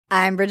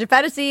I'm Bridget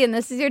Fetisi, and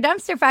this is your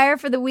Dumpster Fire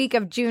for the week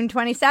of June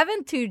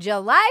 27th to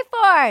July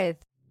 4th.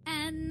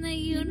 And the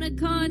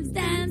unicorns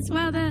dance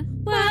while the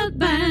world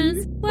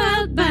burns,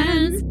 world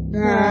burns.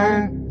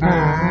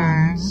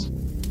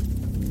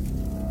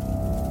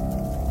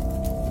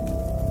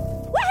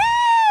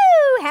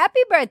 Woohoo!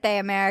 Happy birthday,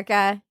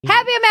 America.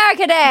 Happy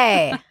America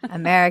Day,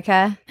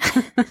 America.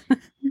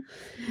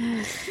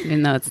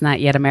 Even though it's not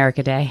yet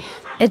America Day.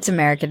 It's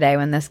America Day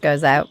when this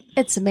goes out.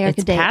 It's America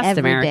It's Day past every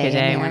America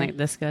Day America. when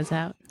this goes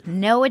out.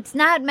 No, it's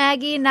not,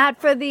 Maggie. Not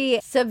for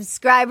the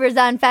subscribers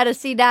on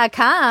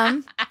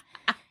Fetisi.com.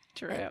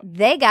 True.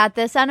 They got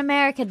this on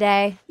America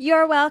Day.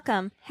 You're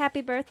welcome.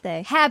 Happy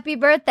birthday. Happy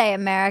birthday,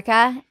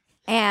 America.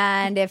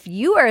 And if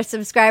you were a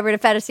subscriber to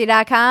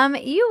Fetisi.com,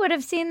 you would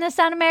have seen this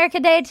on America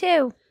Day,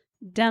 too.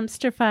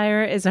 Dumpster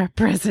Fire is our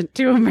present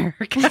to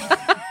America.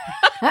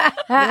 You're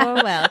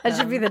welcome. That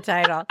should be the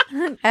title.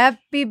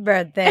 Happy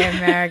birthday,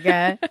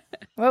 America.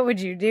 What would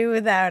you do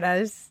without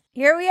us?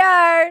 Here we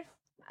are,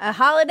 a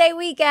holiday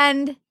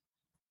weekend,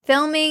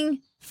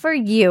 filming for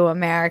you,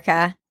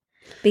 America,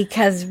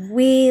 because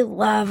we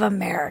love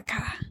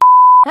America.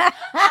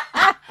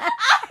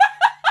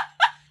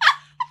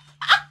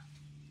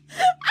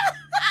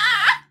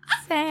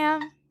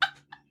 Sam.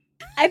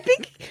 I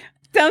think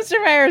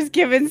Dumpster Fire has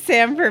given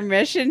Sam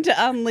permission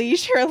to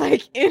unleash her,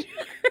 inner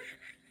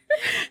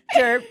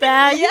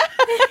Dirtbag. Yeah,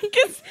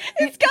 because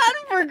it's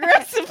gotten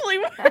progressively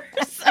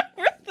worse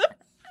over the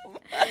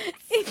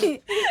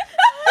months.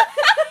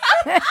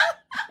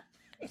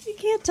 You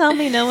can't tell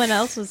me no one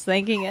else was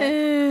thinking it.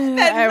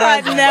 That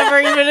thought never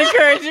even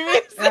occurred to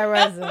me. I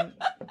wasn't.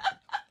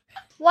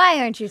 Why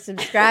aren't you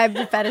subscribed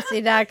to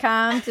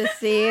Fetisi.com to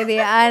see the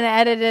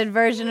unedited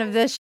version of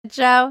this shit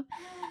show?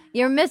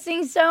 You're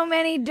missing so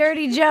many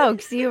dirty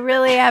jokes. You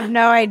really have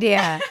no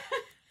idea.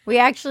 We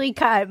actually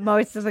cut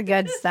most of the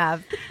good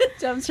stuff.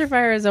 Dumpster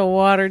Fire is a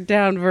watered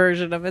down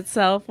version of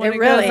itself when It it,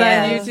 really goes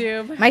on is.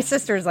 YouTube. My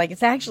sister's like,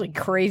 it's actually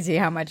crazy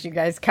how much you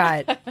guys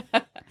cut.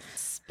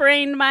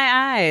 Sprained my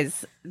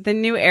eyes. The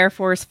new Air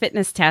Force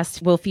fitness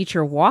test will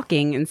feature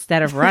walking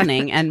instead of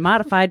running and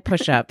modified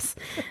push-ups.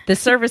 The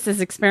service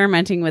is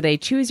experimenting with a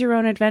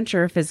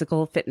choose-your-own-adventure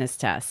physical fitness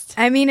test.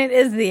 I mean, it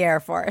is the Air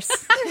Force.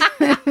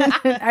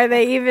 Are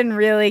they even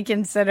really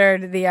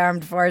considered the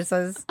armed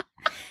forces?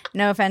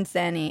 No offense to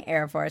any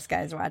Air Force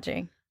guys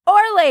watching. Or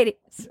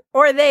ladies.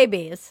 Or they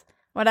bees.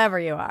 Whatever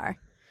you are.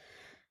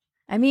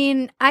 I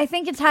mean, I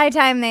think it's high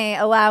time they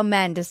allow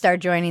men to start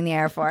joining the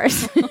Air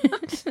Force.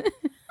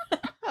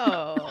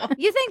 Oh.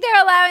 You think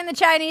they're allowing the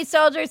Chinese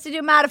soldiers to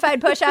do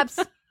modified push-ups?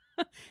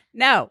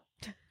 No.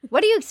 What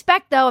do you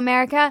expect, though,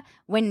 America?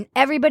 When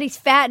everybody's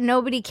fat and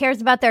nobody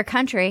cares about their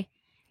country,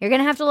 you're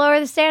going to have to lower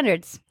the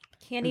standards.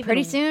 And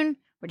pretty soon,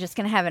 we're just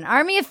going to have an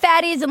army of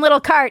fatties in little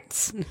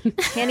carts.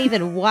 Can't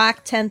even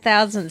walk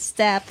 10,000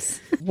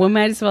 steps. We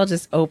might as well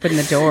just open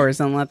the doors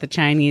and let the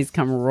Chinese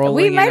come rolling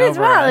We might in as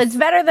over well. us. It's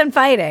better than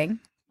fighting.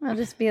 I'll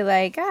just be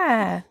like,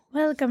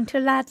 welcome to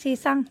Lati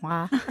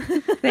Sanghua.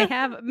 They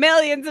have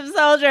millions of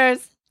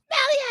soldiers.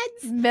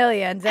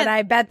 Millions, and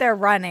I bet they're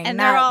running, And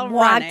not they're all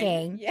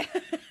walking. running. Yeah.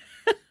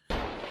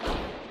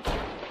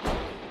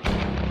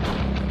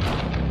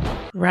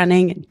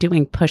 Running,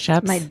 doing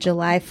push-ups. My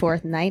July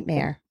 4th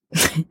nightmare.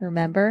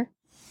 Remember?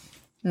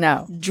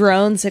 No.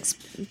 Drones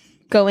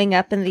going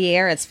up in the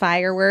air as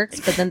fireworks,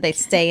 but then they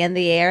stay in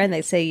the air and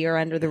they say you're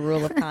under the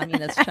rule of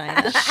communist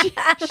China.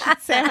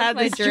 Sam had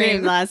my this dream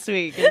dream. last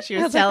week, and she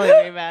was telling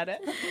me about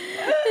it.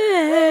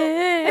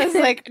 I was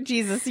like,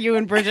 Jesus, you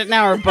and Bridget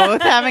now are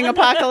both having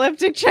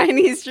apocalyptic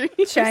Chinese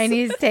dreams.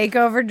 Chinese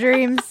takeover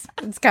dreams.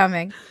 It's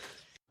coming.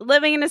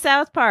 Living in a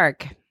South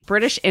Park.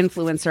 British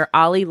influencer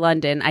Ollie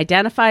London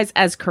identifies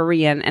as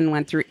Korean and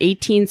went through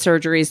 18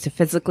 surgeries to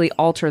physically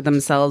alter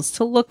themselves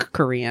to look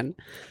Korean.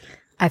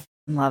 I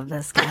love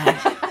this guy.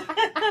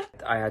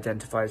 I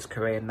identify as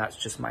Korean. That's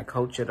just my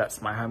culture.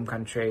 That's my home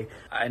country.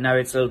 I know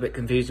it's a little bit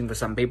confusing for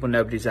some people.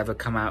 Nobody's ever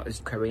come out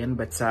as Korean,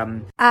 but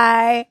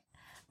I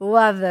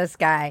love this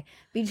guy.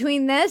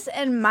 Between this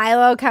and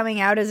Milo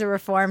coming out as a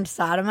reformed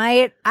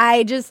sodomite,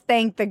 I just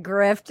think the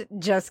grift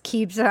just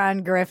keeps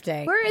on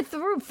grifting.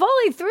 We're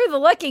fully through the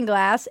looking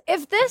glass.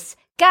 If this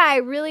guy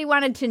really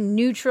wanted to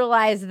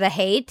neutralize the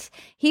hate,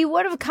 he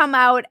would have come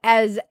out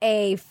as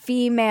a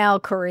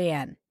female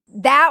Korean.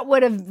 That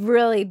would have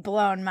really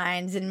blown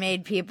minds and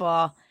made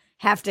people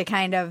have to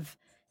kind of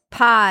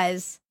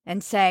pause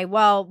and say,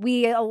 well,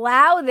 we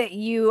allow that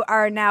you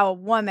are now a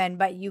woman,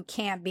 but you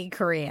can't be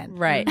Korean.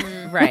 Right,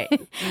 right.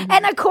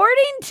 And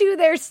according to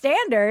their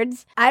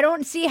standards, I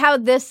don't see how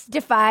this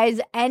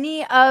defies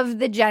any of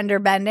the gender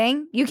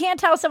bending. You can't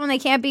tell someone they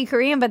can't be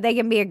Korean, but they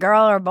can be a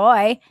girl or a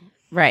boy.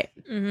 Right.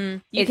 Mm-hmm.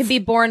 You can be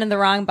born in the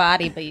wrong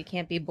body, but you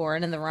can't be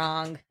born in the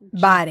wrong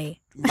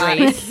Body.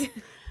 Race.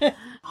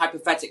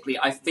 Hypothetically,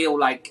 I feel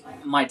like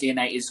my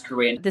DNA is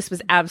Korean. This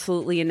was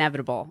absolutely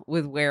inevitable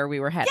with where we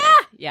were headed.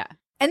 Yeah.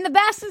 And the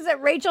best is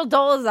that Rachel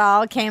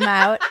Dolezal came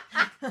out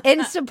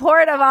in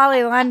support of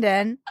Ollie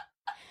London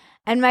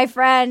And my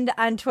friend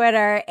on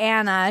Twitter,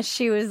 Anna,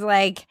 she was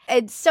like,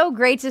 it's so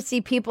great to see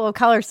people of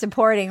color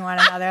supporting one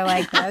another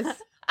like this.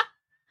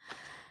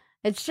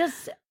 It's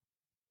just,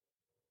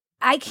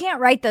 I can't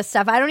write this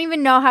stuff. I don't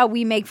even know how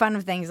we make fun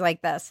of things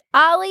like this.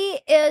 Ollie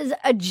is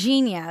a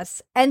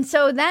genius. And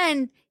so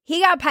then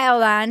he got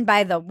piled on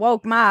by the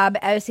woke mob,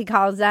 as he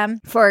calls them,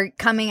 for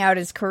coming out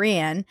as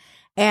Korean.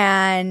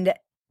 And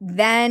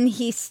then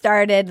he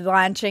started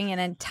launching an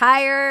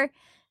entire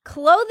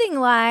clothing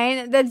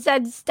line that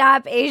said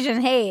 "Stop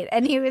Asian Hate,"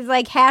 and he was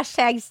like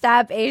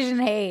 #Stop Asian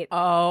Hate.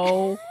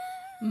 Oh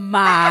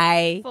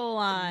my Full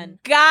on.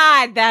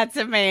 God, that's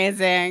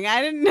amazing.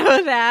 I didn't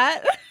know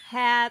that.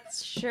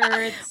 Hats,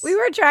 shirts. We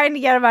were trying to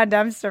get him on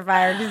Dumpster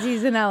Fire because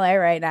he's in LA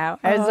right now.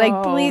 I was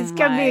like, please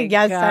come be a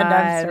guest on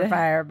Dumpster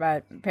Fire,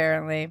 but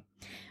apparently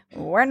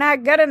we're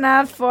not good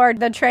enough for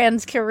the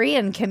trans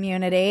Korean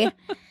community.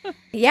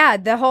 Yeah,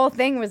 the whole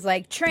thing was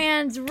like,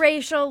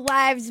 transracial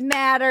lives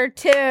matter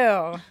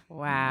too.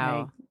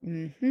 Wow.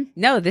 Mm-hmm.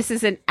 No, this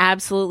is an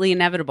absolutely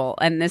inevitable.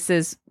 And this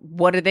is,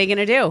 what are they going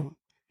to do?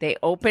 They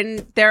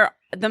open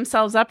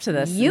themselves up to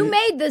this. You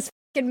made this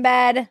fucking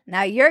bed.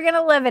 Now you're going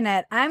to live in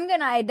it. I'm going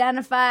to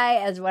identify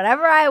as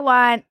whatever I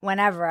want,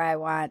 whenever I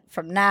want,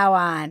 from now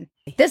on.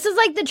 This is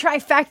like the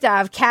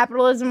trifecta of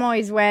capitalism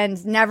always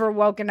wins, never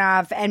woken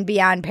off, and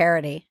beyond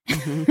parody.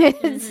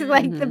 It's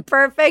like the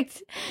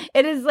perfect,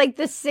 it is like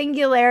the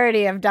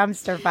singularity of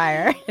Dumpster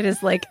Fire. It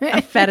is like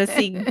a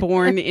fantasy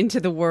born into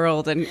the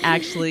world and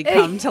actually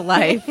come to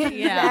life.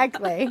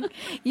 Exactly.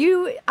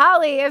 You,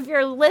 Ollie, if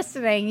you're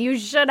listening, you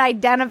should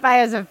identify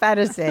as a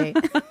fantasy.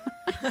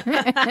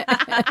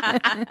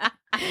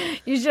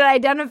 You should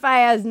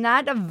identify as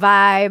not a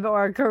vibe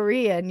or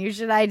Korean. You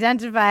should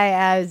identify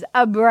as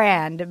a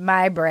brand,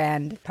 my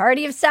brand.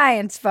 Party of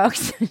science,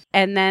 folks.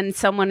 And then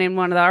someone in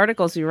one of the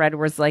articles we read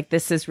was like,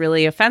 this is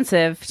really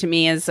offensive to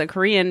me as a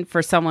Korean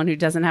for someone who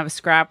doesn't have a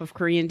scrap of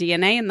Korean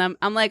DNA in them.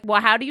 I'm like, well,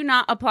 how do you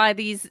not apply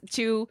these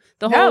to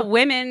the whole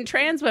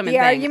trans women The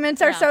thing?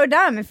 arguments are so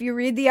dumb. If you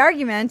read the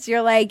arguments,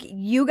 you're like,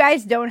 you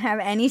guys don't have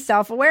any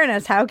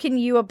self-awareness. How can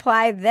you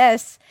apply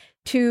this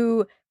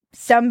to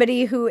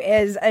somebody who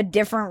is a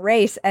different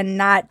race and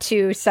not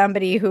to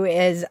somebody who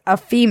is a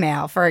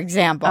female, for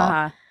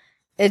example?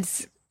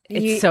 It's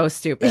so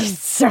stupid.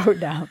 It's so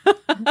dumb.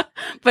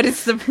 But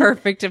it's the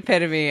perfect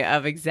epitome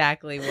of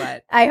exactly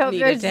what I hope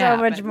needed there's to so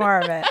happen. much more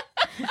of it.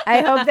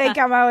 I hope they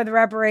come out with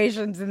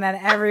reparations and then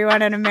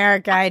everyone in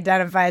America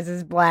identifies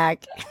as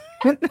black.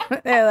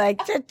 They're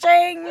like,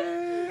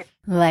 cha-ching!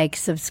 Like,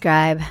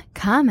 subscribe,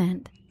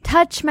 comment,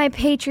 touch my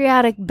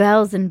patriotic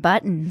bells and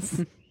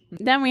buttons.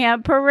 Then we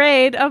have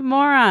Parade of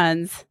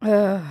Morons.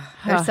 Ugh,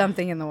 there's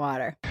something in the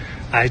water.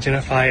 I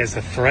identify as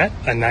a threat,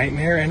 a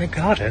nightmare, and a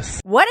goddess.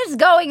 What is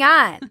going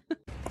on?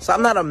 So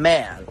I'm not a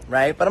man,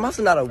 right? But I'm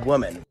also not a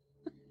woman.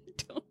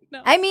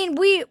 I mean,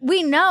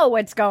 we know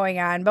what's going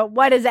on, but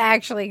what is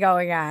actually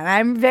going on?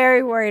 I'm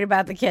very worried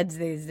about the kids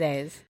these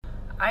days.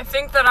 I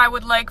think that I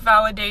would like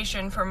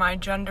validation for my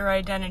gender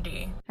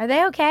identity. Are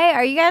they okay?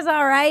 Are you guys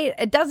all right?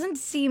 It doesn't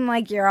seem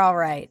like you're all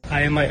right.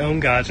 I am my own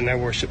god and I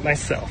worship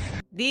myself.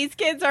 These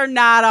kids are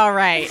not all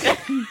right.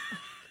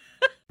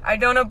 I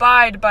don't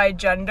abide by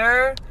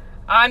gender.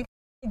 I'm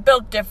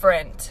built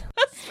different.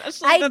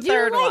 Especially I the do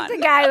third like one.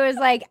 the guy who was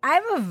like,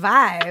 I'm a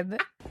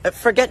vibe.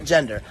 Forget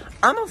gender.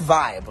 I'm a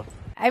vibe.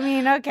 I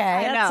mean, okay.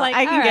 I know. like,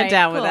 I can all get right,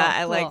 down with cool, that.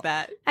 I cool. like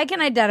that. I can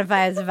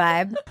identify as a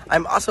vibe.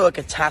 I'm also a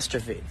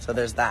catastrophe, so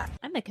there's that.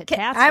 I'm a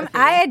catastrophe.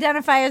 I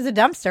identify as a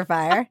dumpster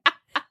fire.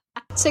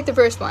 Let's take the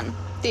first one.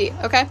 The,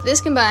 okay?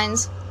 This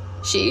combines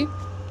she,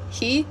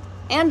 he,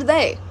 and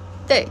they.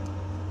 They.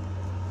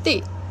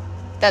 The.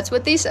 That's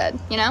what they said,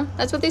 you know?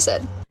 That's what they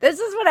said. This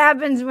is what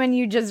happens when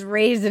you just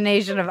raise a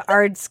nation of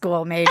art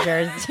school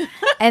majors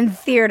and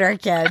theater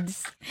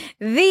kids.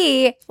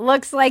 The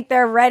looks like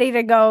they're ready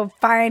to go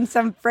find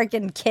some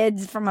freaking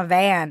kids from a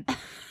van.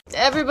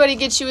 Everybody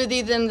gets you with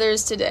thee, them,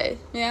 theirs today,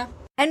 yeah?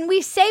 And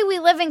we say we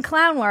live in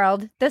clown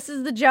world. This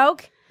is the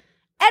joke.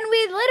 And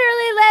we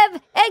literally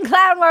live in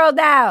clown world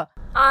now.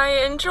 I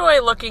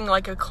enjoy looking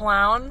like a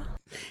clown.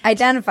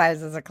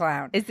 Identifies as a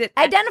clown. Is it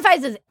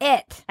Identifies as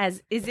it.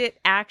 is it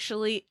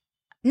actually?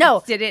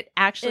 No. Did it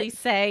actually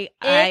say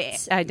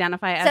it I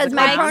identify as Says a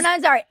my clown?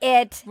 pronouns are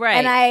it. Right.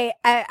 And I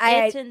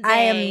It and I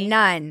they. am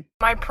none.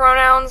 My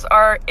pronouns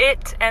are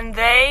it and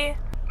they.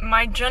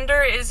 My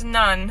gender is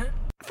none.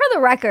 For the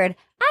record,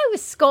 I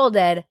was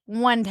scolded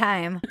one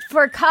time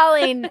for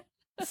calling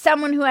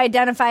someone who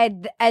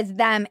identified as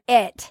them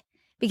it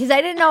because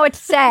I didn't know what to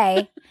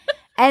say.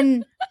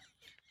 And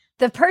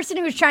the person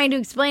who was trying to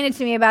explain it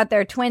to me about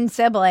their twin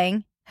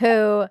sibling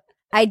who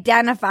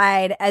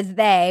identified as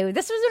they,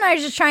 this was when I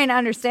was just trying to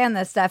understand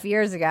this stuff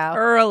years ago.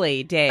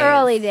 Early days.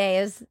 Early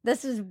days.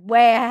 This is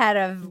way ahead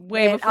of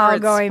Way it before all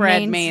it going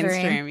spread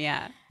mainstream.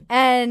 yeah.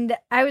 And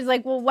I was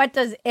like, well, what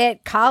does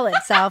it call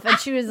itself? And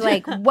she was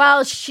like,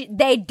 well,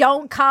 they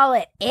don't call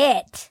it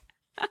it.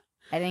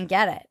 I didn't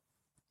get it.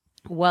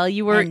 Well,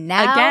 you were And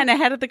now- again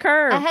ahead of the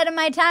curve. Ahead of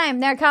my time.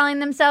 They're calling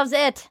themselves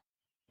it.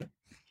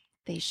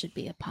 They should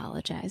be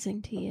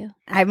apologizing to you.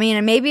 I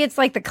mean, maybe it's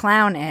like the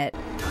clown It.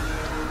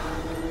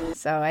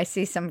 So I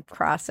see some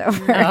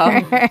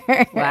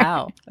crossover.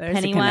 Wow. There's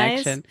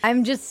Pennywise? a connection.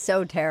 I'm just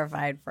so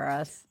terrified for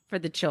us. For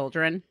the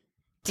children.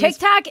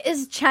 TikTok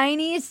is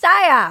Chinese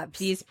psyops.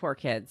 These poor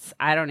kids.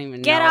 I don't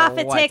even Get know off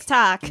of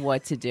TikTok.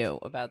 what to do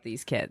about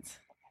these kids.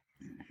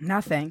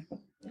 Nothing.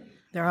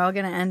 They're all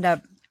going to end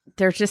up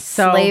They're just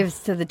so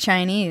slaves to the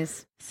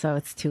Chinese. So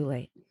it's too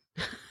late.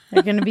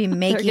 They're going to be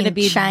making gonna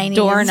be Chinese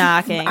door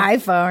knocking.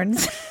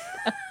 iPhones.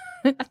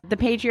 The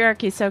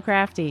patriarchy is so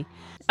crafty.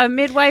 A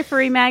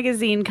midwifery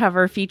magazine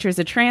cover features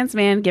a trans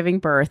man giving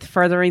birth,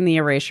 furthering the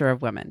erasure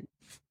of women.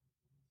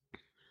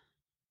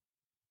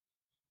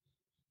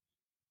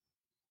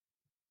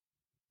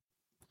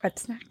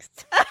 What's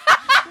next?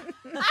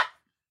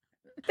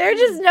 There are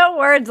just no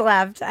words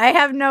left. I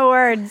have no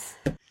words.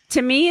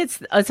 To me,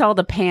 it's all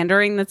the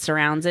pandering that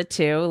surrounds it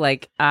too.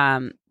 Like,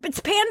 It's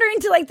pandering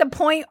to like the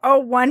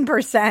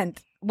 0.01%.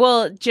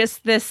 well,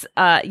 just this,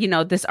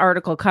 this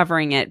article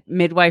covering it.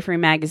 Midwifery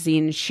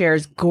magazine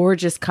shares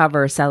gorgeous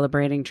cover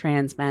celebrating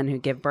trans men who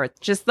give birth.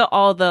 Just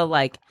all the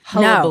like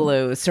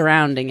hullabaloo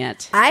surrounding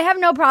it. I have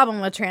no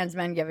problem with trans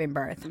men giving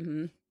birth.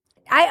 Mm-hmm.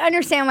 I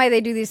understand why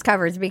they do these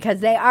covers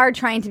because they are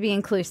trying to be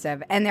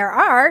inclusive. And there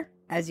are,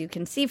 as you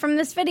can see from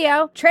this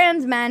video,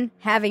 trans men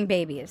having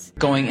babies.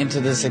 Going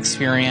into this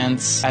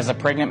experience as a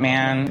pregnant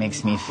man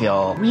makes me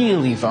feel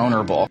really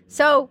vulnerable.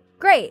 So,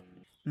 great.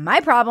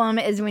 My problem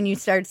is when you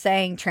start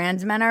saying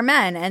trans men are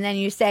men and then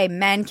you say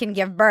men can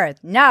give birth.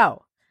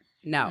 No.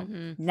 No.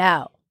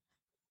 No.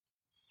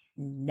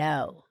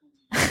 No.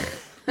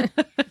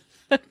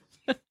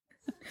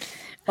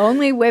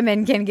 Only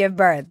women can give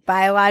birth.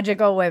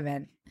 Biological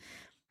women.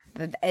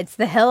 It's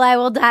the hill I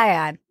will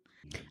die on.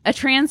 A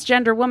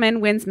transgender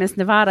woman wins Miss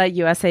Nevada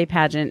USA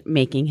pageant,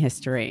 making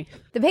history.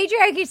 The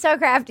patriarchy is so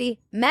crafty.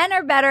 Men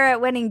are better at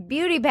winning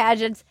beauty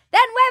pageants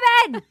than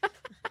women.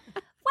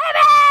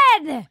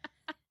 Women!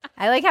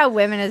 I like how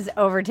women has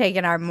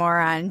overtaken our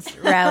morons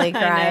rally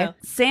cry.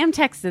 Sam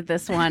texted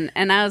this one,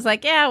 and I was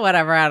like, yeah,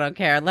 whatever. I don't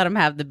care. Let them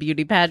have the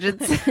beauty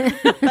pageants.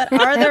 But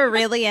are there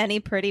really any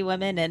pretty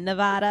women in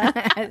Nevada?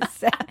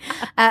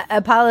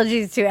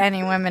 Apologies to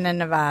any women in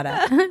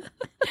Nevada.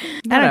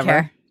 I don't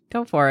care.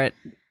 Go for it.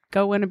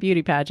 Go win a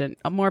beauty pageant.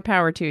 More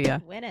power to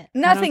you. Win it.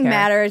 Nothing care.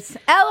 matters.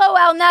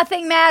 LOL,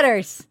 nothing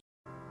matters.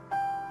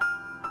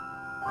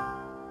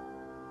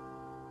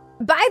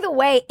 By the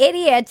way,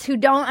 idiots who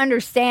don't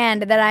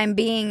understand that I'm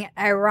being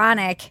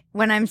ironic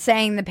when I'm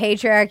saying the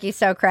patriarchy is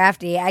so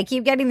crafty, I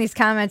keep getting these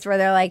comments where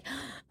they're like,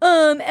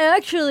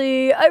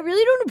 actually, I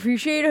really don't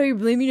appreciate how you're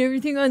blaming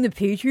everything on the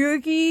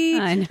patriarchy.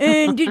 I know.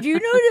 And did you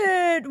know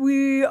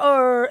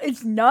that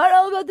it's not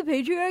all about the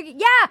patriarchy?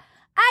 Yeah,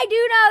 I do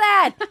know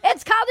that.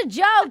 It's called a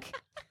joke.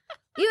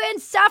 You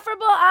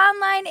insufferable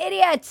online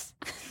idiots.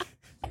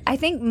 I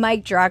think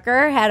Mike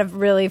Drucker had a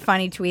really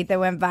funny tweet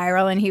that went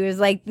viral, and he was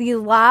like, the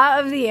law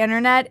of the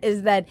internet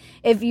is that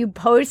if you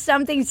post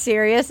something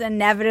serious,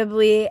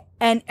 inevitably,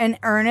 and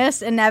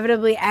earnest,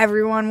 inevitably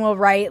everyone will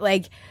write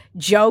like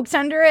jokes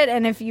under it.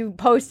 And if you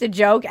post a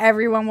joke,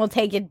 everyone will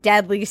take it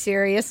deadly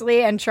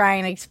seriously and try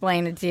and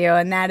explain it to you.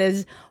 And that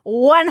is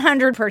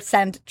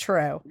 100%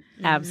 true.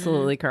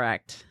 Absolutely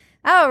correct.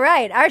 All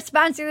right. Our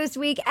sponsor this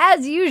week,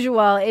 as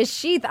usual, is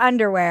Sheath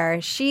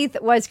Underwear. Sheath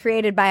was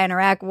created by an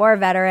Iraq war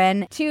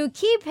veteran to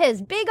keep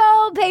his big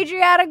old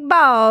patriotic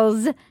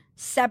balls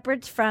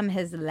separate from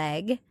his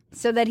leg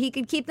so that he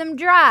could keep them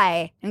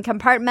dry and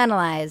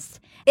compartmentalized.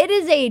 It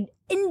is a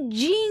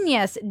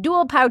ingenious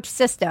dual pouch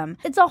system.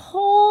 It's a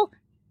whole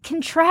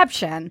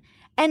contraption.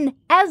 And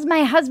as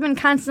my husband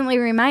constantly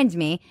reminds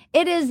me,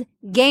 it is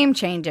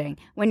game-changing.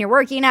 When you're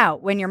working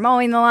out, when you're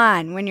mowing the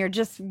lawn, when you're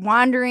just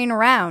wandering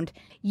around,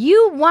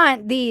 you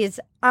want these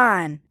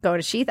on. Go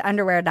to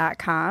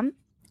sheathunderwear.com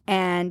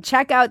and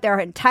check out their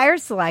entire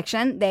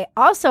selection. They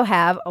also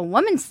have a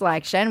women's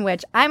selection,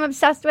 which I'm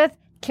obsessed with.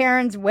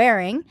 Karen's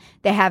wearing.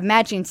 They have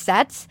matching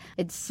sets.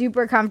 It's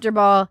super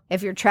comfortable.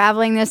 If you're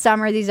traveling this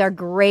summer, these are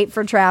great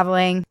for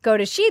traveling. Go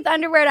to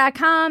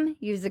sheathunderwear.com.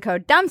 Use the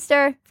code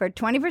DUMPSTER for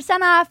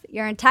 20% off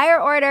your entire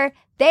order.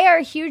 They are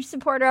a huge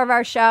supporter of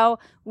our show.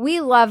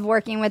 We love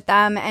working with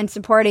them and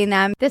supporting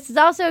them. This is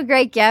also a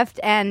great gift,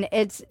 and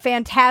it's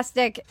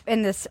fantastic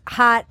in this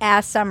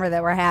hot-ass summer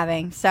that we're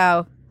having.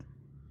 So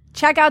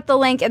check out the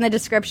link in the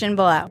description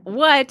below.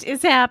 What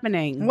is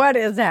happening? What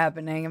is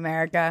happening,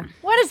 America?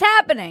 What is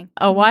happening?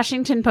 A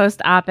Washington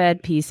Post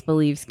op-ed piece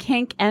believes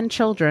kink and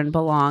children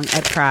belong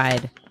at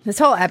Pride. This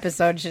whole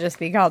episode should just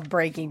be called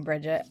Breaking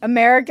Bridget.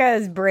 America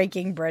is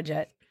breaking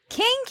Bridget.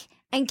 Kink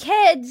and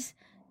kids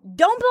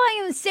don't belong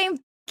in the same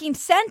fucking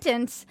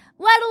sentence,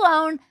 let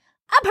alone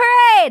a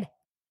parade.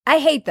 I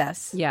hate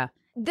this. Yeah.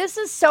 This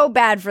is so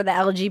bad for the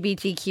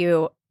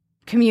LGBTQ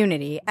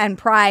community and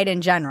Pride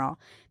in general,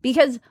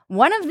 because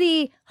one of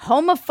the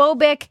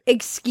homophobic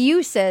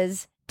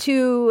excuses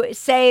to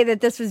say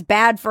that this was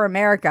bad for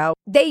America.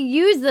 They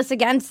use this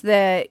against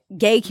the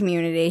gay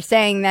community,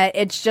 saying that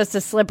it's just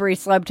a slippery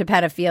slope to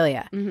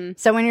pedophilia. Mm-hmm.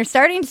 So when you're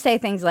starting to say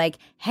things like,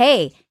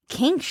 hey,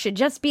 kink should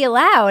just be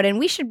allowed and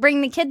we should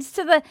bring the kids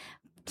to the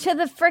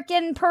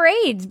frickin'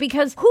 parades,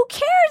 because who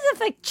cares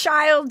if a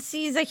child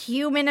sees a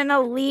human in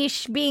a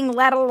leash being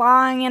led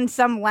along in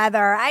some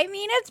leather? I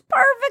mean, it's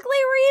perfectly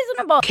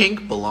reasonable.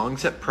 Kink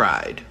belongs at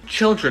Pride.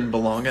 Children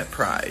belong at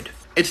Pride.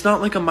 It's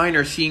not like a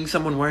minor seeing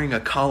someone wearing a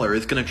collar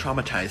is going to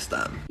traumatize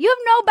them. You have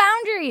no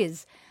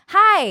boundaries.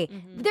 Hi,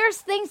 there's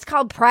things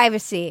called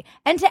privacy.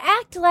 And to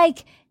act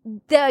like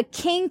the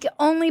kink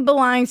only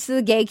belongs to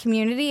the gay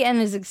community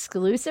and is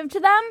exclusive to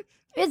them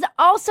is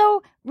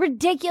also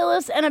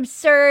ridiculous and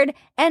absurd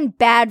and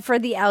bad for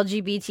the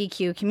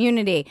LGBTQ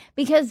community,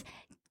 because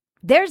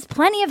there's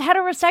plenty of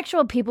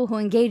heterosexual people who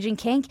engage in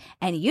kink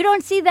and you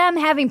don't see them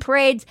having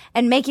parades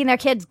and making their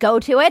kids go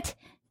to it.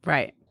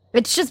 Right.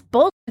 It's just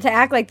bullshit to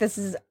act like this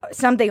is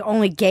something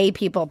only gay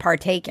people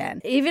partake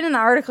in. Even in the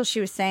article,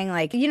 she was saying,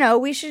 like, you know,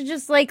 we should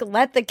just, like,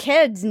 let the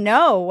kids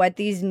know what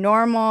these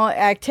normal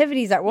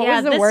activities are. What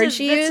was the word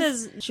she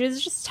used? She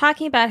was just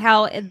talking about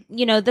how,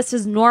 you know, this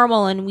is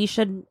normal and we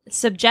should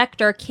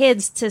subject our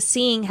kids to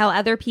seeing how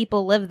other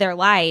people live their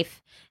life.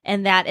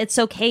 And that it's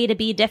okay to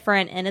be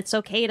different and it's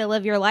okay to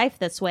live your life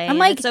this way. I'm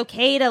like, it's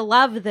okay to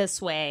love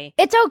this way.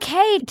 It's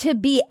okay to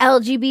be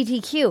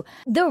LGBTQ.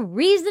 The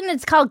reason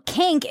it's called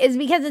kink is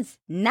because it's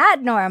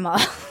not normal.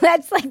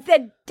 That's like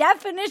the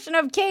definition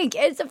of kink.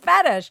 It's a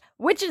fetish,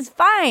 which is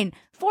fine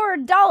for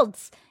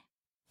adults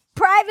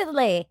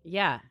privately.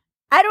 Yeah.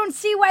 I don't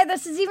see why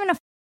this is even a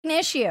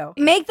issue.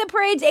 Make the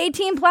parades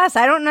 18 plus.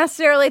 I don't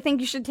necessarily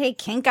think you should take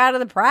kink out of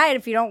the pride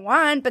if you don't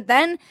want, but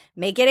then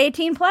make it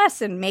 18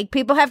 plus and make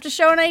people have to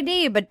show an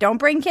ID, but don't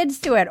bring kids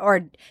to it,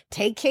 or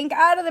take kink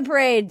out of the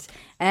parades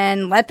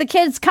and let the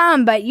kids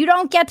come, but you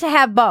don't get to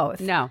have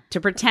both. No, to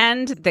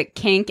pretend that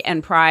kink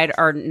and pride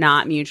are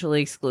not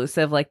mutually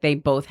exclusive, like they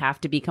both have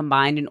to be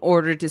combined in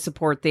order to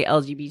support the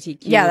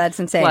LGBTQ that's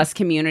insane. plus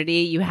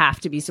community. You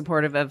have to be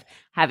supportive of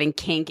having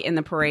kink in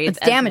the parades.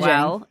 It's damaging.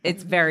 Well.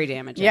 It's very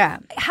damaging. Yeah.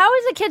 How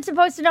is a kid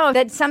supposed to know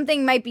that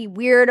something might be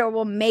weird or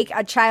will make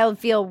a child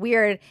feel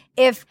weird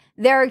if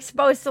they're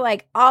exposed to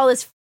like all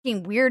this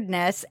fucking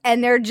weirdness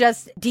and they're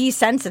just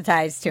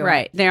desensitized to it?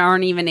 Right. They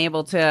aren't even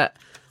able to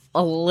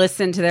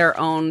listen to their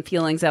own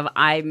feelings of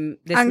this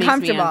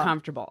makes me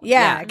uncomfortable.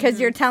 Yeah, because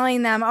you're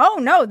telling them, oh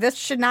no, this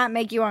should not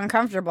make you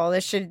uncomfortable.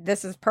 This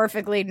is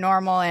perfectly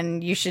normal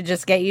and you should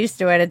just get used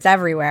to it. It's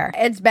everywhere.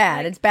 It's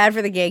bad. It's bad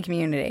for the gay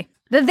community.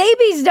 The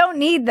babies don't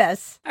need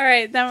this. All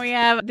right, then we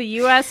have the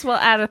U.S. will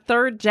add a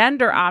third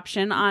gender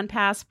option on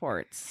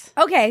passports.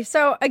 Okay,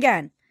 so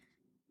again,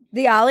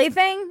 the Ollie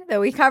thing that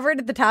we covered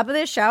at the top of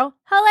this show,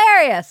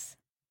 hilarious.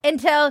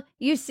 Until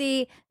you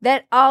see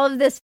that all of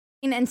this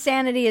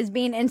insanity is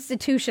being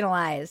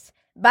institutionalized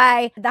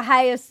by the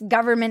highest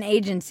government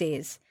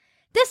agencies.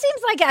 This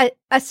seems like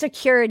a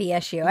security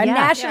issue, a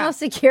national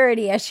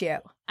security issue.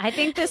 I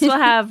think this will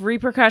have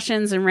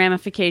repercussions and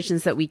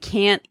ramifications that we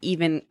can't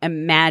even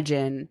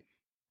imagine,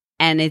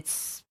 and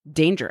it's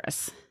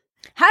dangerous.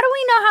 How do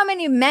we know how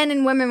many men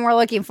and women we're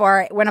looking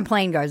for when a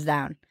plane goes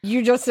down?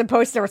 You're just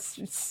supposed to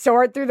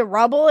sort through the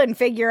rubble and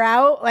figure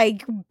out,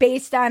 like,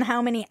 based on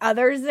how many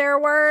others there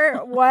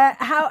were? What?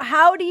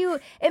 How do you...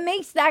 It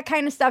makes that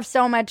kind of stuff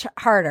so much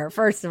harder,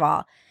 first of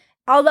all.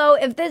 Although,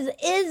 if this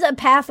is a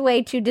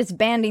pathway to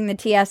disbanding the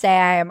TSA,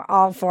 I am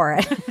all for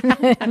it.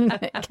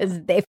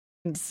 Because they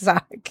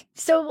suck.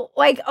 So,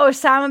 like,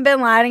 Osama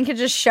bin Laden could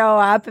just show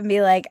up and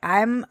be like,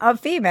 I'm a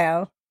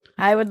female.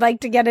 I would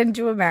like to get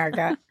into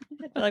America.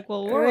 Like,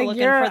 well, we're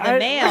looking for the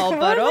male,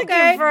 but we're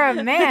okay. looking for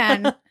a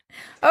man.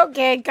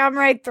 Okay, come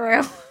right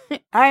through.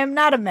 I am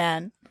not a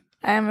man.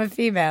 I am a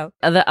female.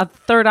 A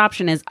third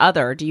option is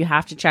other. Do you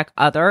have to check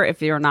other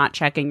if you're not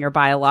checking your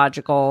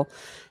biological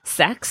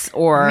sex?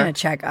 Or I'm going to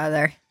check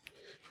other.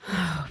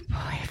 Oh,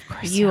 boy, of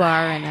course you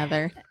are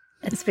another.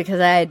 It's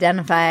because I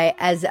identify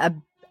as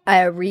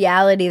a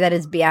reality that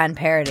is beyond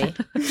parody.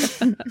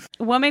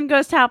 Woman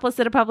goes topless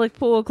at a public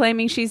pool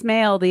claiming she's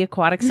male. The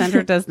aquatic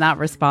center does not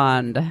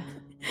respond.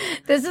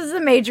 This is the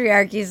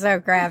matriarchy so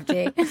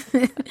crafty.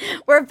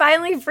 We're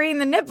finally freeing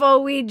the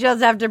nipple. We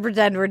just have to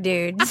pretend we're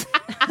dudes.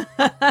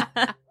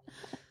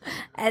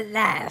 At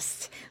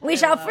last. We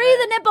shall free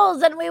the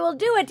nipples and we will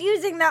do it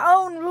using their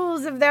own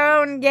rules of their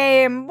own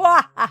game.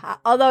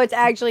 Although it's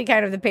actually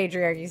kind of the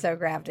patriarchy so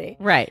crafty.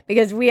 Right.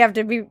 Because we have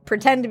to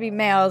pretend to be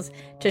males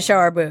to show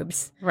our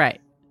boobs. Right.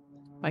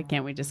 Why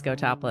can't we just go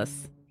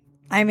topless?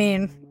 I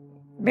mean...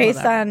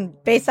 Based on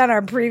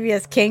our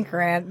previous kink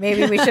rant,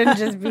 maybe we shouldn't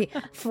just be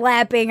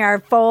flapping our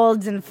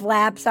folds and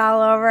flaps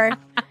all over.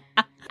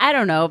 I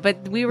don't know,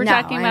 but we were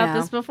talking about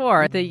this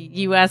before. The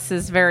U.S.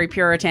 is very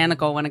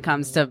puritanical when it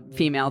comes to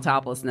female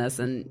toplessness,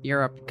 and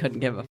Europe couldn't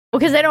give a...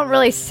 Because they don't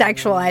really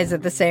sexualize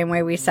it the same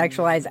way we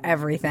sexualize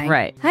everything.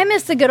 Right. I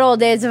miss the good old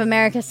days of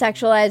America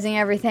sexualizing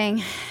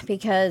everything,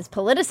 because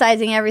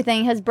politicizing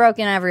everything has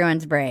broken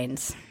everyone's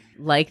brains.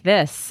 Like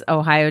this,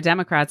 Ohio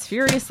Democrats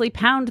furiously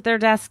pound their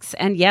desks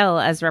and yell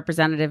as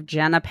Representative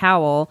Jenna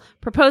Powell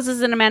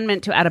proposes an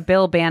amendment to add a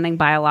bill banning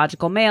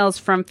biological males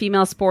from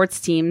female sports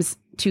teams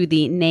to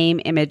the Name,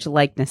 Image,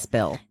 Likeness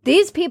bill.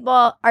 These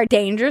people are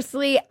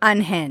dangerously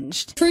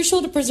unhinged.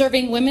 Crucial to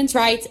preserving women's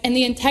rights and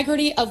the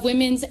integrity of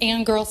women's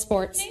and girls'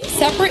 sports.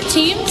 Separate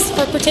teams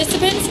for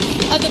participants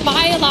of the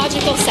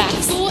biological sex.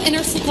 School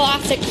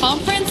interscholastic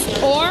conference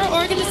or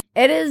organization.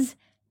 It is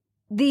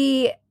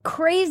the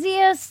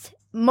craziest,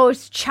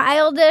 most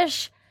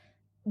childish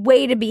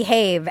way to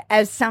behave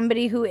as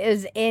somebody who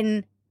is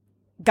in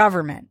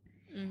government.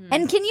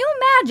 And can you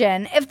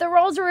imagine if the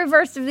roles were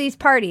reversed of these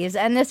parties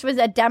and this was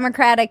a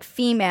Democratic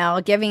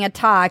female giving a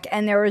talk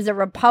and there was a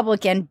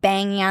Republican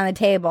banging on the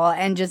table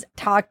and just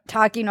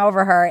talking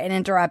over her and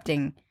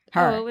interrupting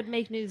her? Oh, it would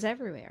make news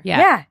everywhere.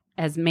 Yeah.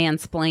 As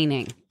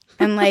mansplaining.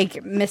 And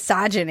like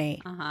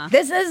misogyny. Uh-huh.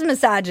 This is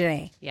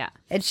misogyny. Yeah.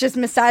 It's just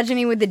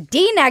misogyny with a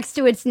D next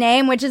to its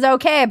name, which is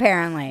okay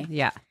apparently.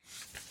 Yeah.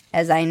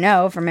 As I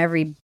know from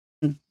every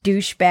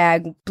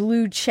douchebag,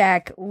 blue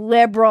check,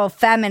 liberal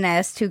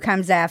feminist who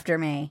comes after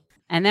me.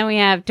 And then we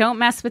have Don't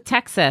Mess with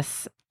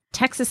Texas.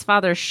 Texas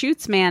father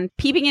shoots man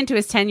peeping into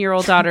his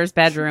 10-year-old daughter's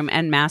bedroom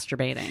and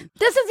masturbating.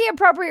 This is the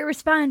appropriate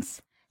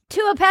response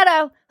to a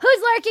pedo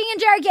who's lurking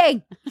and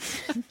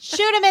jerking.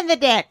 Shoot him in the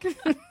dick.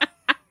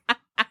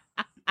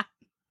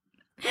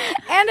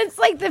 And it's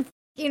like the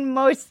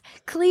most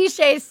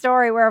cliche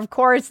story where, of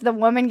course, the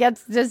woman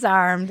gets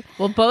disarmed.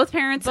 Well, both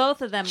parents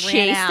both of them chased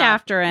ran out.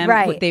 after him.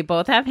 Right. They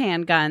both have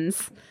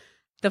handguns.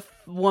 The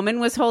woman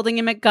was holding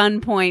him at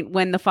gunpoint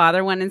when the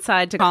father went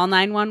inside to call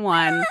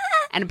 911.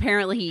 And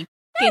apparently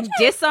he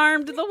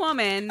disarmed the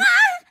woman.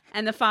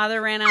 And the father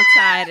ran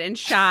outside and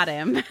shot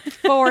him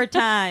 4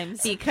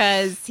 times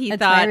because he That's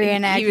thought my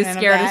he was reenactment of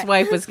scared that. his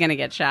wife was going to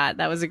get shot.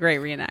 That was a great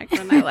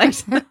reenactment. I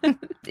liked it.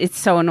 It's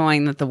so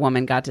annoying that the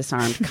woman got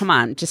disarmed. Come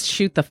on, just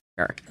shoot the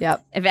fucker.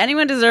 Yep. If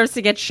anyone deserves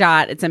to get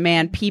shot, it's a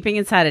man peeping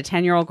inside a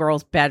 10-year-old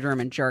girl's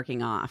bedroom and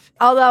jerking off.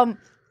 Although,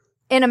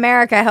 in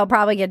America, he'll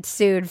probably get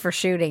sued for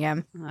shooting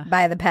him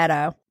by the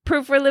pedo.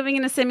 Proof we're living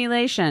in a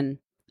simulation.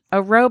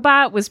 A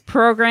robot was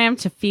programmed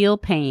to feel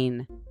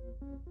pain.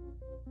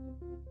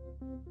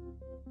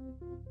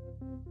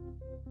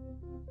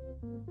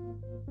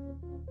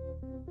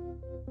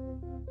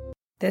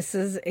 This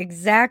is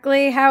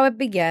exactly how it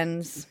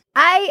begins.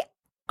 I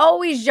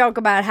always joke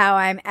about how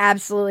I'm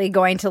absolutely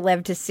going to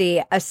live to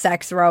see a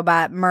sex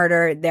robot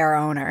murder their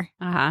owner.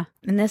 Uh-huh.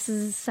 And this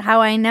is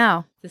how I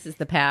know. This is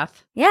the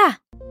path. Yeah.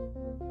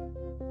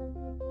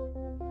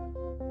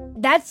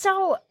 That's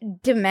so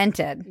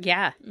demented.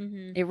 Yeah,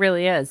 It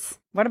really is.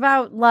 What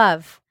about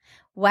love?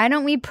 Why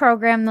don't we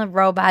program the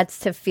robots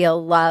to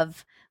feel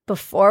love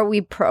before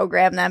we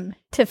program them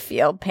to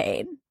feel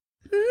pain?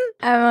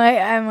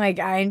 I'm like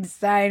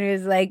Einstein,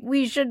 who's like,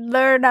 we should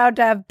learn how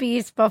to have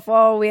peace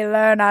before we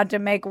learn how to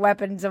make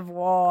weapons of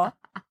war.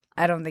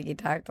 I don't think he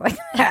talked like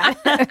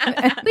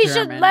that. We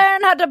should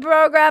learn how to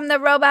program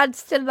the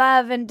robots to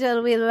love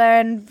until we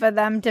learn for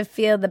them to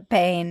feel the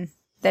pain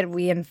that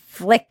we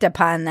inflict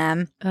upon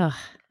them. Ugh.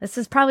 This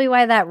is probably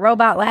why that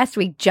robot last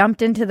week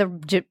jumped into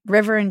the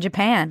river in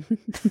Japan.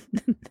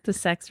 The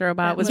sex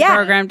robot was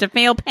programmed to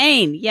feel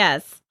pain.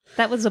 Yes.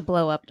 That was a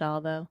blow-up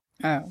doll, though.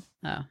 Oh.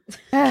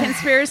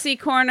 Conspiracy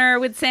Corner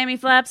with Sammy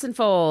Flaps and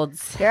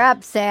Folds. You're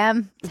up,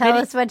 Sam. Tell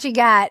us what you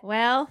got.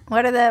 Well,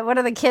 what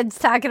are the kids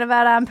talking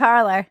about on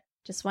Parler?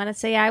 Just want to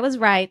say I was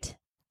right.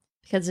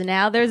 Because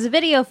now there's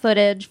video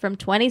footage from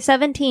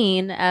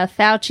 2017 of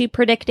Fauci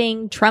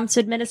predicting Trump's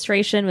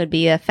administration would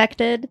be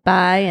affected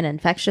by an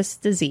infectious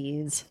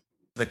disease.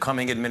 The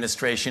coming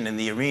administration in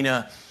the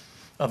arena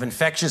of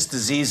infectious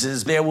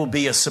diseases, there will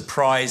be a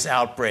surprise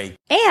outbreak.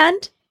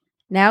 And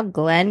now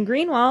Glenn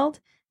Greenwald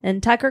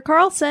and Tucker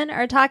Carlson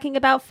are talking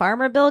about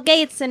Farmer Bill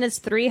Gates and his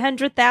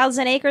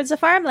 300,000 acres of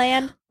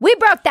farmland. We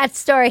broke that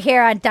story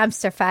here on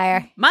Dumpster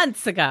Fire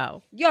months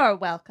ago. You're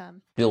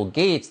welcome. Bill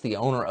Gates, the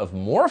owner of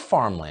more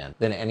farmland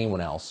than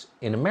anyone else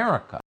in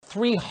America.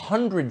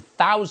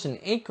 300,000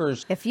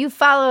 acres. If you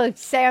follow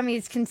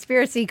Sammy's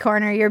Conspiracy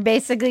Corner, you're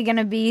basically going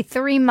to be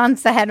 3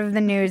 months ahead of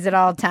the news at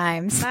all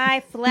times.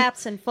 My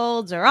flaps and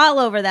folds are all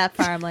over that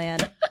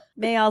farmland.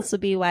 May also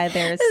be why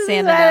there's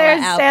salmonella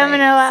there's outbreaks.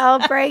 Salmonella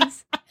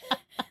outbreaks.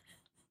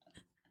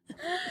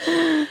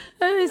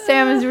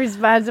 Sam is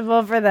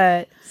responsible for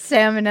the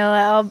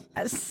salmonella.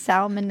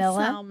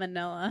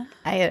 Salmonella.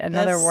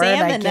 Another word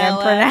I can't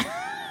pronounce.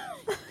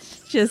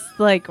 Just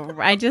like,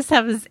 I just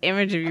have this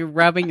image of you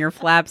rubbing your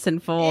flaps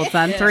and folds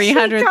on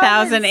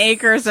 300,000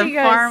 acres of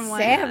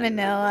farmland.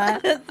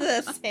 Salmonella.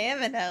 The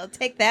salmonella.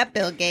 Take that,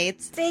 Bill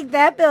Gates. Take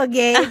that, Bill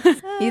Gates.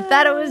 You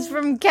thought it was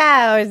from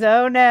cows.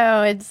 Oh,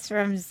 no. It's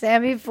from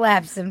Sammy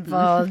Flaps and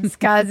Folds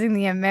causing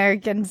the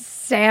American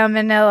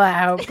salmonella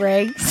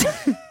outbreaks.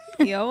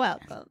 You're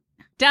welcome.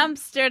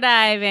 Dumpster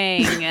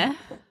diving.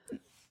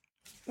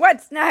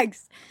 What's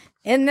next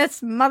in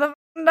this mother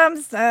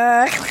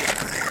dumpster?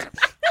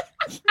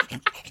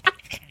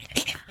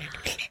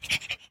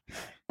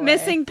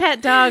 Missing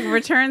pet dog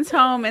returns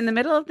home in the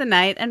middle of the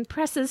night and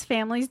presses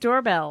family's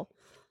doorbell.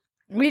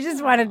 We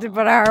just wanted to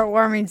put a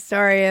heartwarming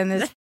story in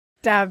this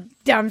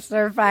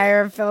dumpster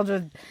fire filled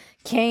with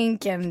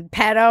kink and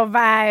pedo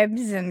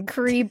vibes and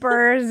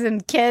creepers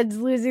and kids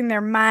losing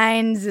their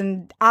minds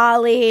and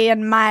Ollie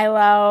and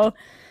Milo.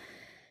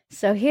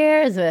 So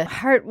here's a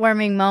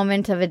heartwarming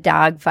moment of a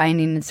dog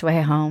finding its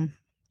way home.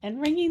 And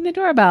ringing the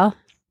doorbell.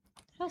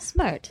 How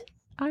smart.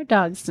 Our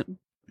dogs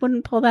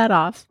wouldn't pull that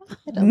off.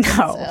 I don't think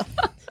No. so.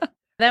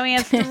 Then we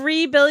have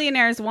 3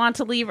 billionaires want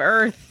to leave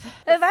Earth.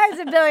 If I was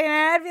a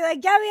billionaire, I'd be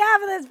like, get me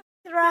off of this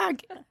f***ing rock.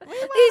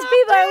 These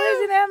people are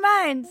losing their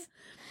minds.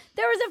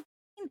 There was a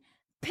f***ing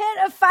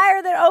pit of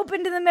fire that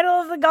opened in the middle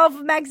of the Gulf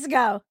of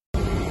Mexico.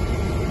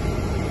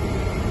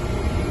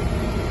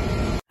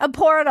 A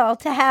portal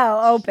to hell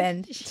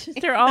opened.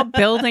 They're all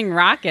building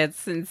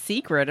rockets in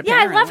secret, Yeah,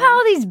 I apparently. love how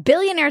all these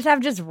billionaires have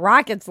just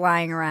rockets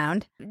lying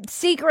around,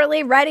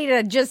 secretly ready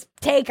to just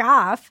take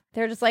off.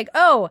 They're just like,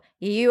 oh,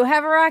 you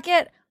have a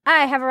rocket?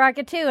 I have a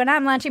rocket too, and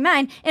I'm launching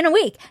mine in a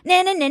week.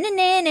 Na, na, na, na,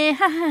 na, na,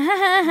 ha, ha,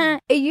 ha, ha.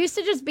 It used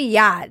to just be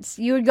yachts.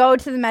 You would go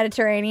to the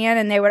Mediterranean,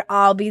 and they would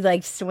all be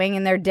like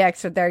swinging their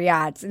dicks with their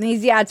yachts. And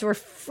these yachts were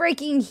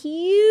freaking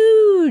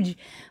huge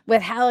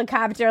with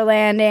helicopter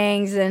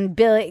landings and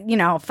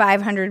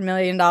 $500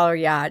 million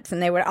yachts.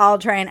 And they would all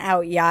try and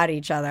out yacht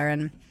each other.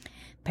 And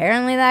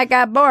apparently that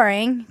got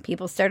boring.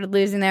 People started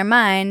losing their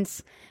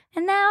minds.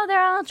 And now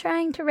they're all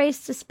trying to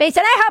race to space.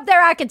 And I hope their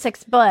rockets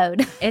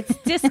explode. It's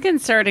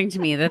disconcerting to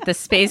me that the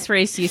space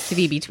race used to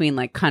be between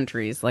like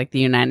countries like the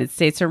United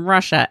States and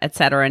Russia,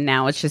 etc. And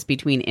now it's just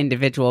between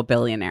individual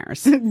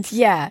billionaires.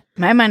 Yeah.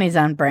 My money's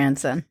on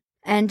Branson.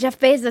 And Jeff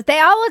Bezos. They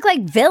all look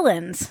like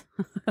villains.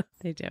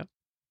 They do.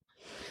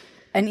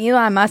 And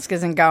Elon Musk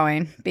isn't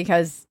going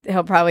because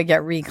he'll probably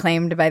get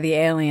reclaimed by the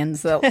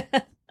aliens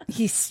that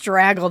he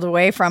straggled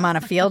away from on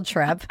a field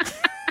trip.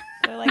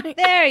 They're like,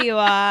 there you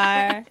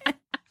are.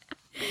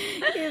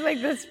 He's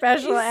like the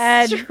special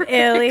ed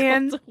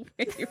alien.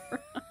 And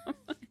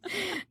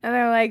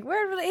they're like,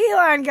 where did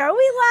Elon go?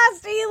 We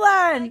lost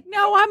Elon.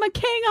 No, I'm a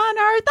king on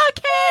Earth. A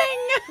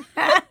king.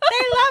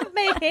 They love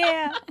me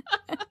here.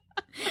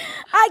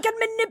 I can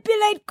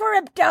manipulate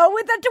crypto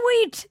with a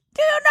tweet.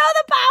 Do you know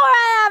the power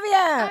I have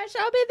here? I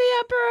shall be the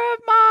Emperor of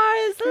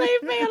Mars.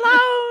 Leave me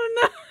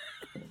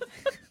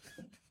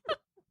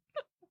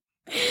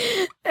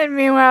alone. And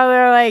meanwhile,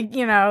 they're like,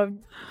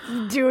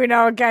 doing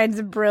all kinds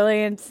of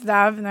brilliant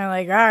stuff. And they're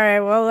like, all right,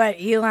 we'll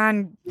let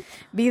Elon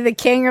be the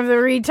king of the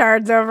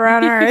retards over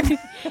on Earth.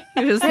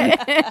 He was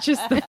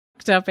just the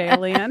fucked up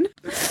alien.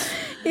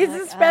 He's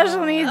a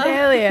special needs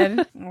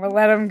alien. We'll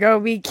let him go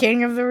be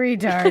king of the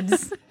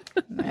retards.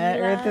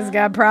 Earth has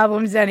got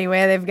problems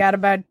anyway. They've got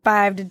about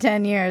 5 to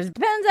 10 years.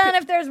 Depends on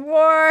if there's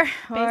war or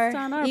Based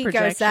on our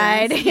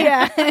ecocide. projections.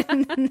 Yeah.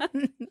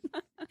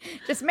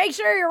 Just make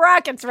sure your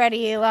rocket's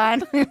ready,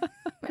 Elon.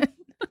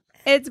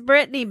 It's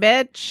Britney,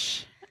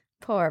 bitch.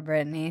 Poor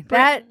Britney.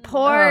 That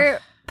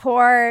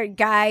poor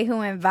guy who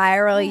went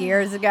viral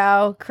years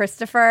ago,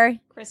 Christopher.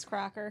 Chris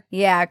Crocker.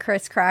 Yeah,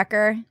 Chris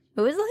Crocker.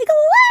 Who was like,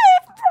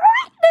 leave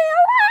Britney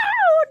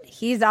alone.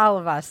 He's all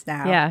of us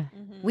now. Yeah.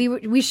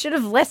 We should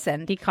have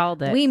listened. He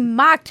called it. We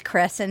mocked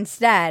Chris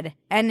instead,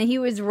 and he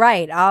was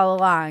right all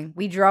along.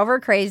 We drove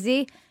her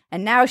crazy,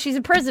 and now she's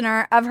a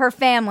prisoner of her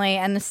family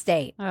and the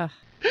state. Ugh.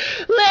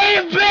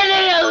 Leave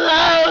Britney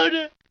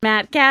alone!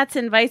 Matt Gaetz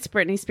invites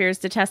Britney Spears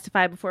to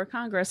testify before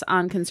Congress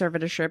on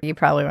conservatorship. He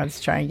probably wants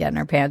to try and get in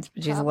her pants,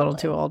 but she's a little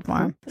too old for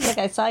him. I think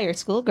I saw your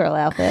schoolgirl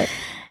outfit.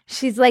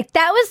 She's like,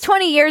 that was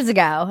 20 years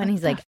ago. And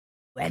he's like,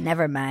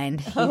 never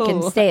mind. You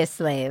can stay a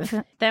slave.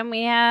 Then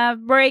we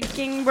have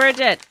Breaking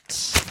Bridget.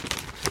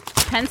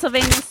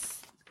 Pennsylvania.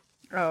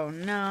 Oh,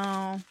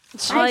 no.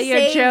 All I your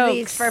saved jokes.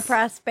 these for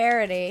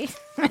prosperity.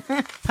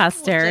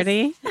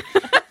 Posterity.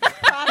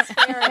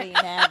 Prosperity,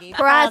 Maggie.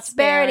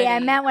 Prosperity. I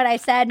meant what I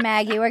said,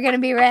 Maggie. We're going to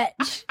be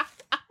rich.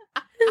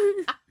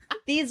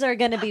 These are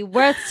going to be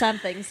worth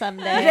something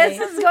someday. This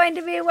is going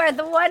to be worth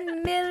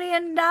 $1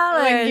 million.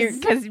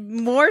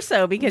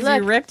 Because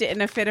Look. you ripped it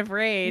in a fit of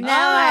rage.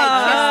 Now I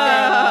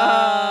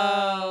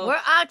kissed it. We're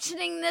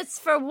auctioning this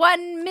for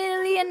 $1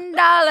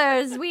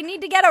 million. We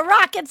need to get a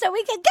rocket so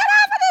we can get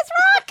off of this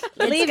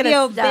rock. Leave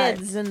your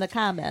bids in the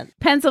comments.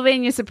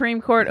 Pennsylvania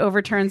Supreme Court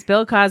overturns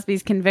Bill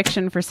Cosby's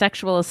conviction for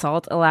sexual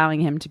assault,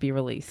 allowing him to be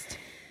released.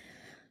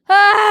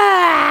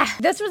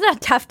 This was a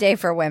tough day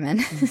for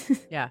women.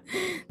 Yeah.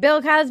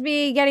 Bill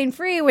Cosby getting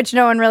free, which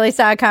no one really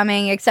saw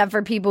coming except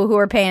for people who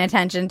were paying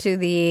attention to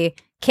the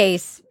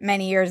case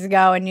many years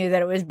ago and knew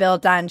that it was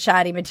built on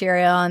shoddy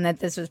material and that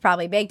this was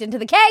probably baked into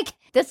the cake.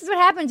 This is what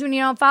happens when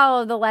you don't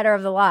follow the letter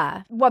of the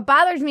law. What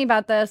bothers me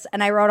about this,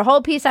 and I wrote a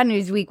whole piece on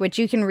Newsweek, which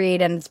you can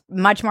read, and it's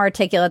much more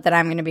articulate than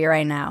I'm going to be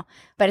right now.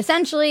 But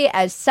essentially,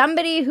 as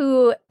somebody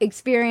who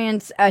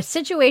experienced a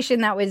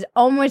situation that was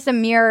almost a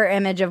mirror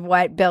image of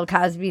what Bill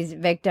Cosby's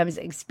victims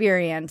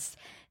experienced,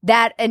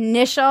 that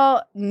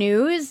initial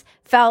news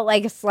felt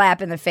like a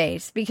slap in the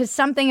face because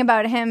something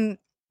about him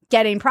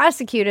getting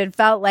prosecuted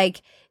felt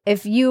like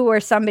if you were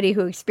somebody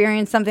who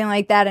experienced something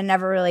like that and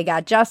never really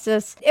got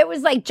justice, it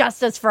was like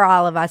justice for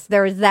all of us.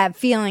 There was that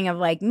feeling of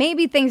like,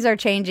 maybe things are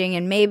changing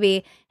and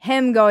maybe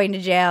him going to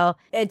jail,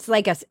 it's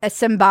like a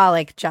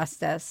symbolic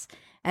justice.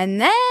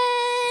 And then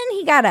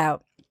he got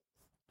out.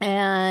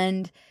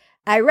 And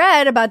I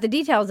read about the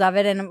details of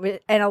it,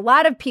 and a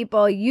lot of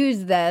people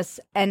use this,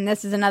 and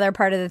this is another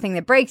part of the thing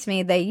that breaks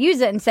me. They use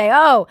it and say,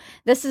 oh,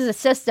 this is a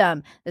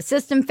system. The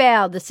system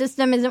failed. The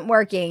system isn't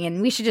working,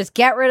 and we should just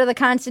get rid of the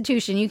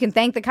Constitution. You can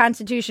thank the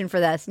Constitution for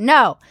this.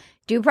 No,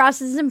 due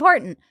process is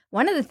important.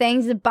 One of the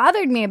things that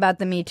bothered me about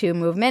the Me Too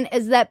movement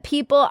is that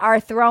people are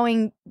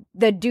throwing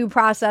the due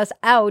process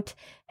out,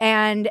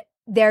 and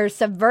they're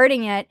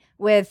subverting it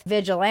with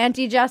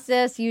vigilante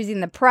justice,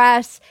 using the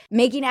press,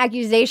 making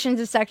accusations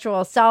of sexual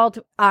assault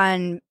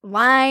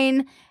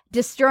online,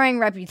 destroying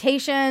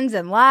reputations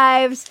and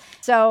lives.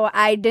 So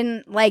I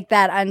didn't like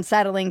that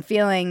unsettling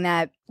feeling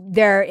that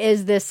there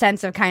is this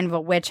sense of kind of a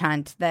witch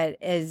hunt that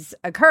is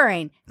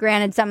occurring.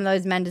 Granted, some of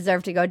those men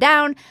deserve to go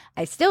down.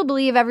 I still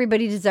believe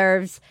everybody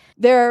deserves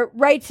their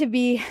right to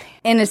be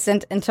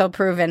innocent until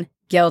proven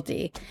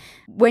guilty.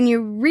 When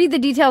you read the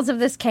details of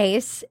this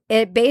case,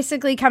 it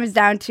basically comes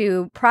down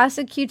to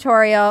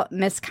prosecutorial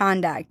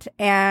misconduct.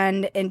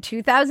 And in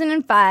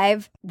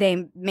 2005,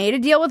 they made a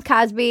deal with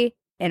Cosby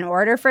in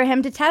order for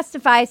him to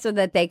testify so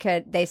that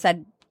they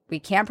said, we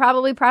can't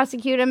probably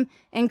prosecute him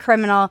in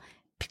criminal,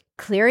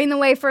 clearing the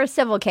way for a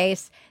civil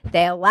case.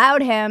 They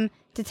allowed him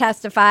to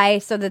testify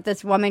so that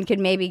this woman could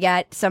maybe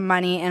get some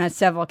money in a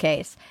civil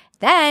case.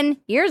 Then,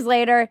 years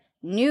later,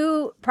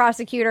 new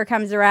prosecutor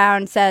comes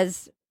around,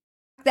 says,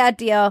 that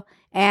deal,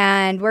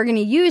 and we're going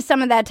to use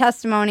some of that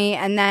testimony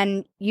and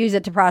then use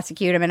it to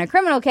prosecute him in a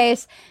criminal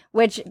case,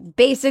 which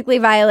basically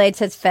violates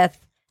his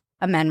Fifth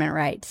Amendment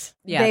rights.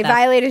 Yeah, they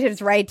violated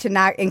his right to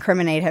not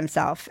incriminate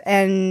himself,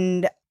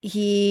 and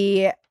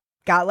he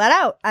got let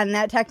out on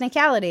that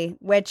technicality,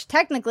 which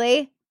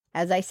technically,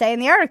 as I say in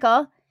the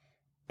article,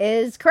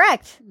 is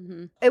correct.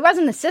 Mm-hmm. It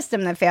wasn't the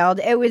system that failed.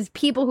 It was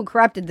people who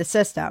corrupted the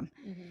system.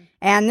 Mm-hmm.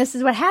 And this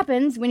is what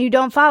happens when you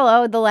don't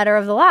follow the letter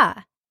of the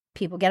law.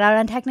 People get out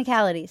on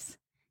technicalities.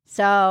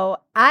 So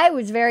I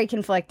was very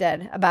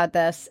conflicted about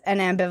this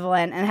and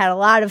ambivalent and had a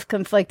lot of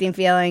conflicting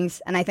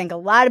feelings. And I think a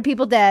lot of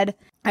people did.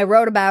 I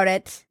wrote about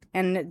it,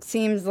 and it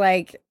seems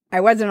like I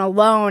wasn't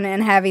alone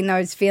in having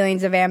those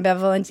feelings of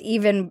ambivalence,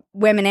 even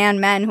women and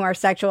men who are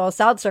sexual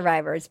assault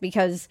survivors,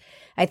 because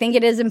I think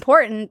it is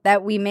important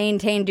that we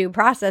maintain due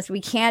process.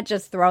 We can't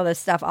just throw this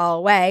stuff all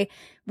away.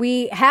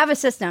 We have a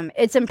system.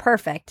 It's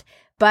imperfect.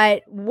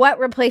 But what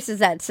replaces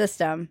that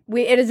system?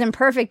 It is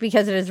imperfect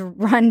because it is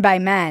run by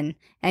men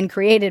and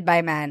created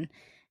by men.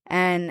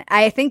 And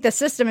I think the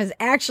system is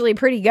actually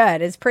pretty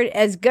good. It's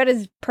as good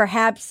as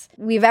perhaps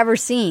we've ever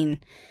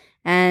seen.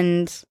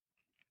 And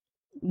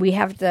we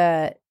have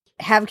to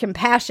have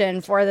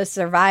compassion for the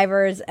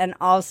survivors and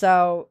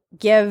also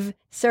give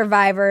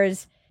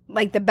survivors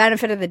like the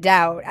benefit of the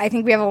doubt. I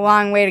think we have a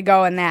long way to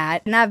go in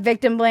that. Not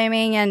victim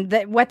blaming and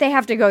what they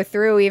have to go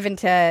through, even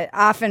to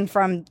often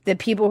from the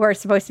people who are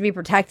supposed to be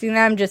protecting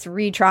them, just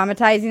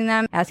re-traumatizing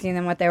them, asking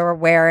them what they were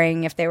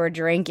wearing, if they were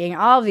drinking.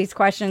 All of these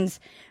questions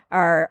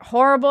are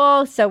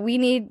horrible. So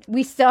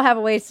we still have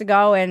a ways to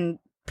go in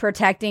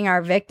protecting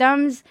our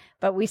victims,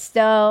 but we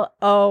still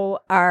owe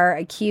our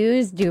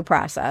accused due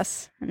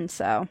process. And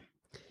so,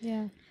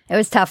 yeah, it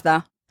was tough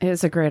though. It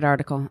was a great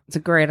article. It's a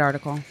great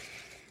article.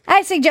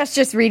 I suggest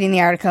just reading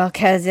the article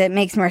because it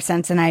makes more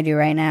sense than I do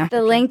right now.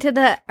 The link to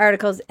the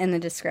article's in the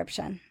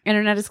description.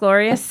 Internet is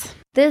glorious.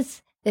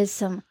 This is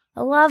some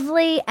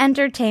lovely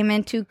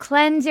entertainment to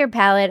cleanse your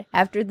palate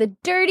after the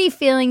dirty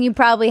feeling you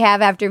probably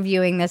have after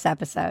viewing this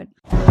episode.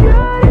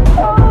 I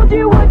told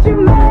you what you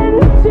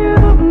meant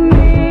to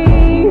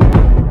me,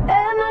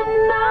 and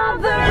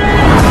another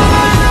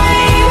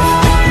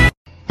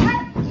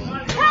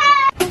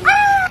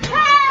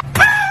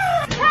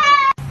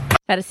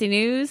Fantasy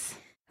news.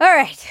 All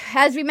right.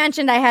 As we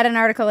mentioned, I had an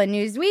article in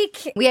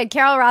Newsweek. We had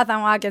Carol Roth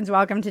on Watkins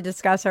Welcome to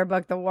discuss her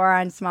book, The War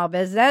on Small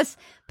Business.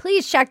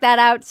 Please check that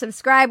out.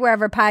 Subscribe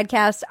wherever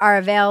podcasts are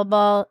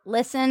available.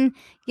 Listen.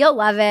 You'll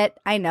love it.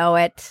 I know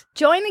it.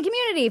 Join the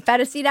community,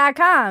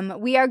 Fantasy.com.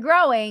 We are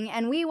growing,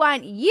 and we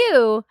want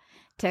you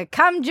to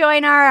come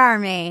join our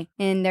army.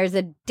 And there's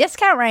a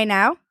discount right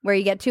now where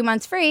you get 2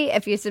 months free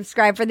if you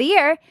subscribe for the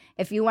year.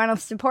 If you want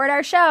to support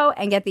our show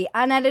and get the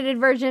unedited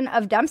version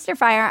of Dumpster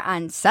Fire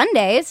on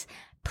Sundays,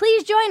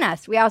 please join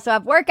us. We also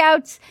have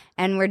workouts,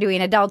 and we're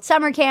doing adult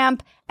summer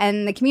camp,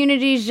 and the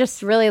community is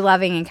just really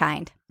loving and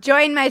kind.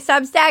 Join my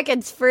Substack.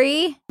 It's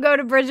free. Go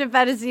to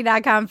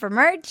bridgetfantasy.com for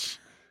merch,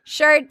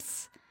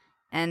 shirts,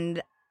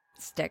 and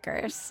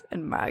stickers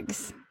and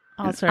mugs.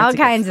 All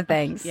kinds of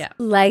things. Yeah.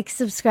 Like,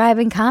 subscribe,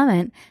 and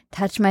comment.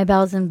 Touch my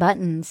bells and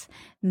buttons.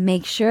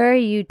 Make sure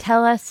you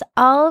tell us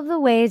all of the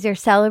ways you're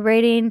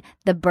celebrating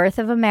the birth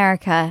of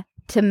America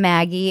to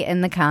Maggie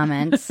in the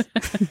comments.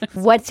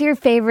 What's your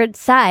favorite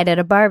side at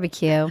a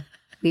barbecue?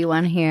 We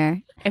want to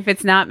hear. If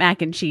it's not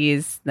mac and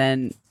cheese,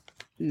 then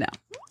no.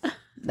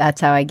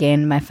 That's how I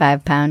gained my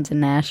 5 pounds in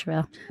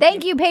Nashville.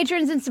 Thank you,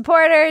 patrons and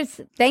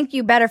supporters. Thank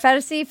you, Better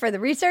Fantasy, for the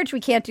research. We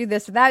can't do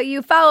this without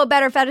you. Follow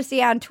Better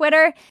Fantasy on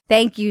Twitter.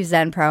 Thank you,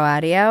 Zen Pro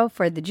Audio,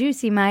 for the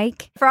juicy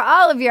mic. For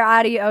all of your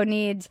audio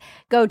needs,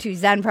 go to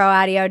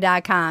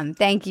zenproaudio.com.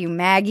 Thank you,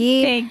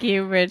 Maggie. Thank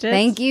you, Bridget.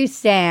 Thank you,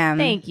 Sam.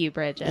 Thank you,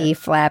 Bridget. E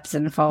flaps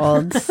and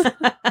folds.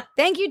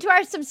 Thank you to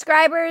our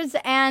subscribers,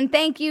 and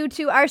thank you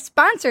to our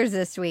sponsors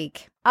this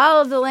week.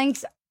 All of the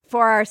links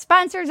for our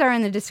sponsors are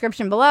in the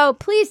description below.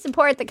 Please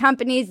support the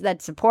companies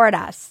that support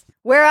us.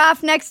 We're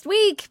off next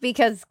week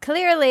because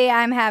clearly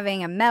I'm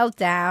having a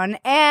meltdown,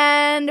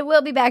 and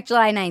we'll be back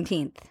July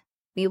 19th.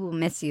 We will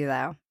miss you,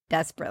 though,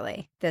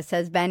 desperately. This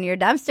has been your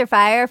Dumpster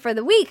Fire for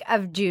the week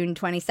of June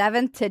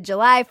 27th to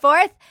July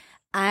 4th.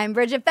 I'm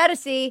Bridget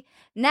Phetasy.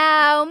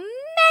 Now make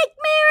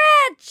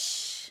me rich!